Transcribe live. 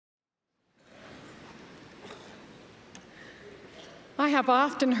I have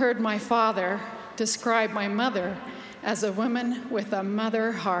often heard my father describe my mother as a woman with a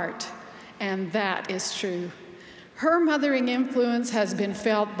mother heart, and that is true. Her mothering influence has been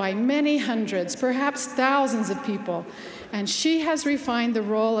felt by many hundreds, perhaps thousands of people, and she has refined the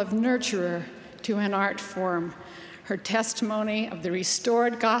role of nurturer to an art form. Her testimony of the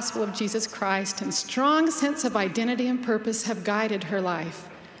restored gospel of Jesus Christ and strong sense of identity and purpose have guided her life.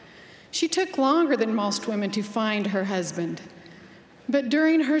 She took longer than most women to find her husband, but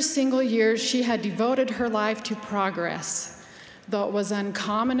during her single years, she had devoted her life to progress. Though it was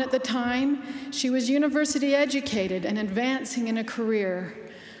uncommon at the time, she was university educated and advancing in a career.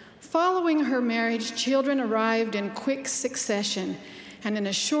 Following her marriage, children arrived in quick succession, and in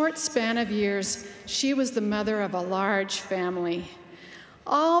a short span of years, she was the mother of a large family.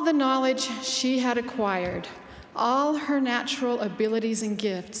 All the knowledge she had acquired, all her natural abilities and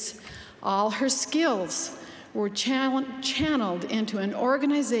gifts, all her skills were channeled into an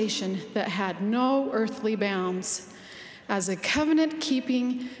organization that had no earthly bounds. As a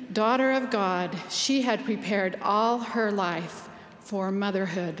covenant-keeping daughter of God, she had prepared all her life for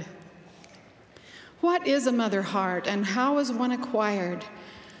motherhood. What is a mother heart, and how is one acquired?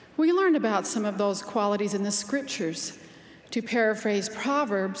 We learn about some of those qualities in the scriptures. To paraphrase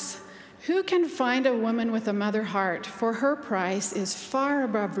Proverbs, who can find a woman with a mother heart? For her price is far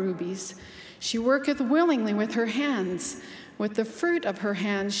above rubies. She worketh willingly with her hands. With the fruit of her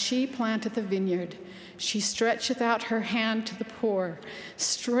hands she planteth a vineyard. She stretcheth out her hand to the poor.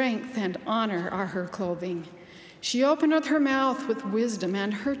 Strength and honor are her clothing. She openeth her mouth with wisdom,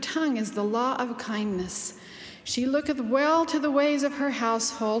 and her tongue is the law of kindness. She looketh well to the ways of her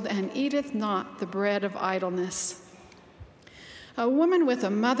household, and eateth not the bread of idleness. A woman with a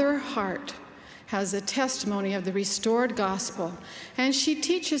mother heart has a testimony of the restored gospel, and she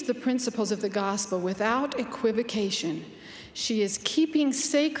teaches the principles of the gospel without equivocation. She is keeping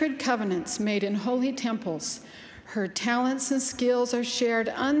sacred covenants made in holy temples. Her talents and skills are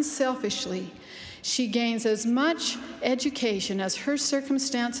shared unselfishly. She gains as much education as her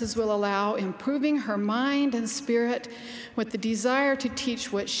circumstances will allow, improving her mind and spirit with the desire to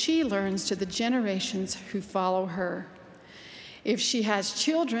teach what she learns to the generations who follow her. If she has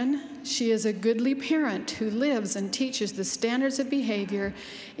children, she is a goodly parent who lives and teaches the standards of behavior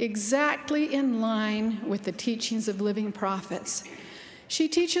exactly in line with the teachings of living prophets. She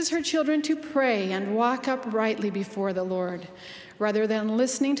teaches her children to pray and walk uprightly before the Lord. Rather than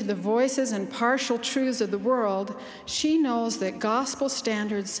listening to the voices and partial truths of the world, she knows that gospel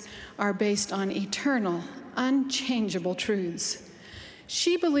standards are based on eternal, unchangeable truths.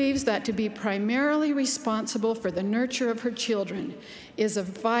 She believes that to be primarily responsible for the nurture of her children is a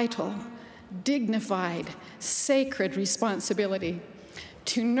vital, dignified, sacred responsibility.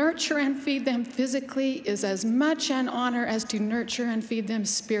 To nurture and feed them physically is as much an honor as to nurture and feed them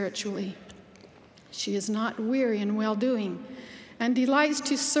spiritually. She is not weary in well-doing and delights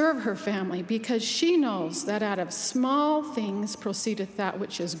to serve her family because she knows that out of small things proceedeth that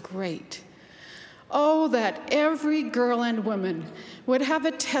which is great. Oh, that every girl and woman would have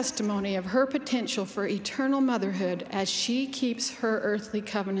a testimony of her potential for eternal motherhood as she keeps her earthly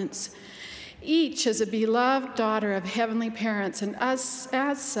covenants. Each is a beloved daughter of heavenly parents, and as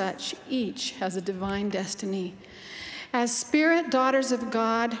such, each has a divine destiny. As spirit daughters of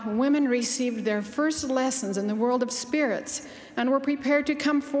God, women received their first lessons in the world of spirits and were prepared to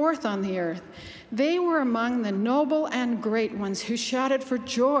come forth on the earth. They were among the noble and great ones who shouted for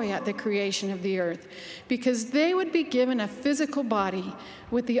joy at the creation of the earth because they would be given a physical body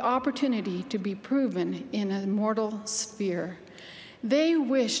with the opportunity to be proven in a mortal sphere. They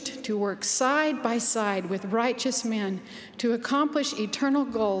wished to work side by side with righteous men to accomplish eternal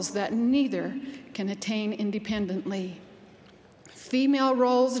goals that neither can attain independently. Female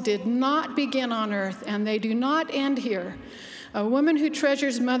roles did not begin on earth, and they do not end here. A woman who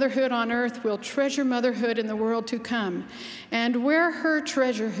treasures motherhood on earth will treasure motherhood in the world to come. And where her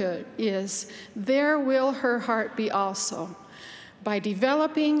treasure is, there will her heart be also. By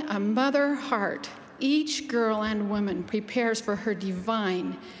developing a mother heart, each girl and woman prepares for her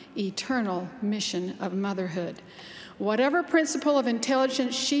divine, eternal mission of motherhood. Whatever principle of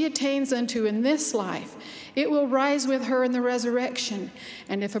intelligence she attains unto in this life, it will rise with her in the resurrection.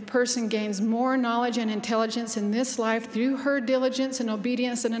 And if a person gains more knowledge and intelligence in this life through her diligence and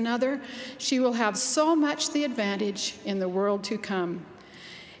obedience in another, she will have so much the advantage in the world to come.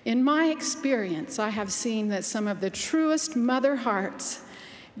 In my experience, I have seen that some of the truest mother hearts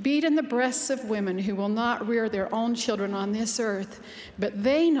beat in the breasts of women who will not rear their own children on this earth, but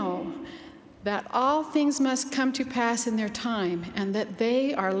they know that all things must come to pass in their time and that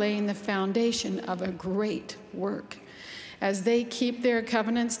they are laying the foundation of a great work. As they keep their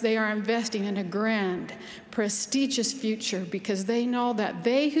covenants, they are investing in a grand, prestigious future because they know that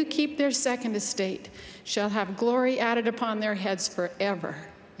they who keep their second estate shall have glory added upon their heads forever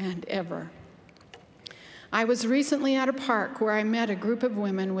and ever. I was recently at a park where I met a group of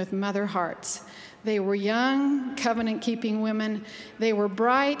women with mother hearts. They were young, covenant-keeping women. They were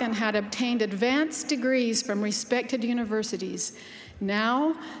bright and had obtained advanced degrees from respected universities.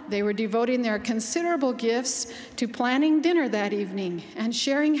 Now, they were devoting their considerable gifts to planning dinner that evening and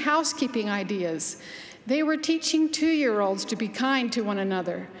sharing housekeeping ideas. They were teaching 2-year-olds to be kind to one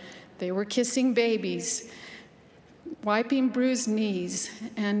another. They were kissing babies, wiping bruised knees,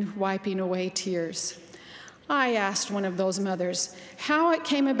 and wiping away tears. I asked one of those mothers how it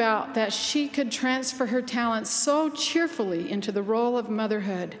came about that she could transfer her talents so cheerfully into the role of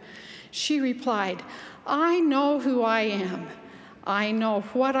motherhood. She replied, "I know who I am. I know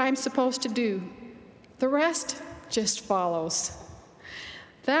what I'm supposed to do. The rest just follows."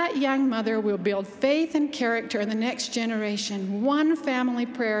 That young mother will build faith and character in the next generation, one family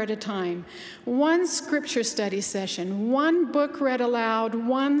prayer at a time, one scripture study session, one book read aloud,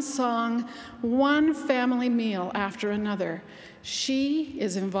 one song, one family meal after another. She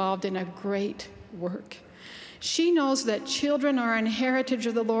is involved in a great work. She knows that children are an heritage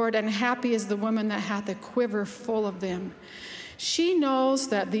of the Lord, and happy is the woman that hath a quiver full of them. She knows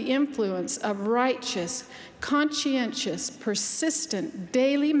that the influence of righteous, conscientious, persistent,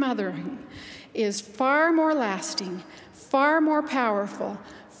 daily mothering is far more lasting, far more powerful,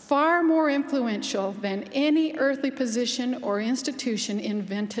 far more influential than any earthly position or institution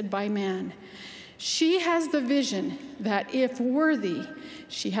invented by man. She has the vision that if worthy,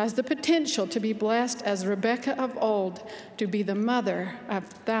 she has the potential to be blessed as Rebecca of old, to be the mother of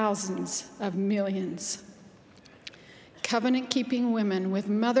thousands of millions. Covenant-keeping women with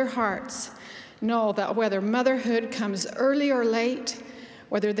mother hearts know that whether motherhood comes early or late,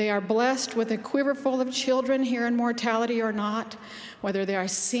 whether they are blessed with a quiver full of children here in mortality or not, whether they are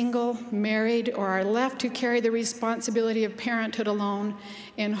single, married, or are left to carry the responsibility of parenthood alone,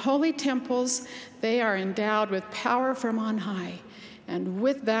 in holy temples they are endowed with power from on high. And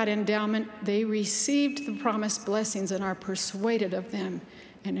with that endowment, they received the promised blessings and are persuaded of them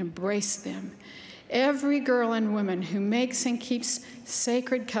and embrace them. Every girl and woman who makes and keeps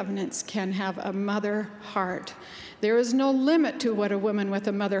sacred covenants can have a mother heart. There is no limit to what a woman with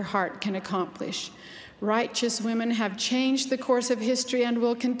a mother heart can accomplish. Righteous women have changed the course of history and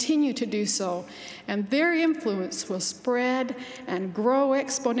will continue to do so, and their influence will spread and grow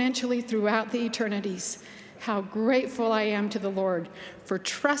exponentially throughout the eternities. How grateful I am to the Lord for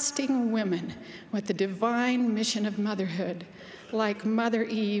trusting women with the divine mission of motherhood. Like Mother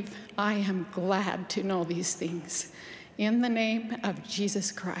Eve, I am glad to know these things. In the name of Jesus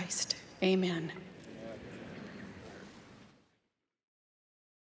Christ, amen.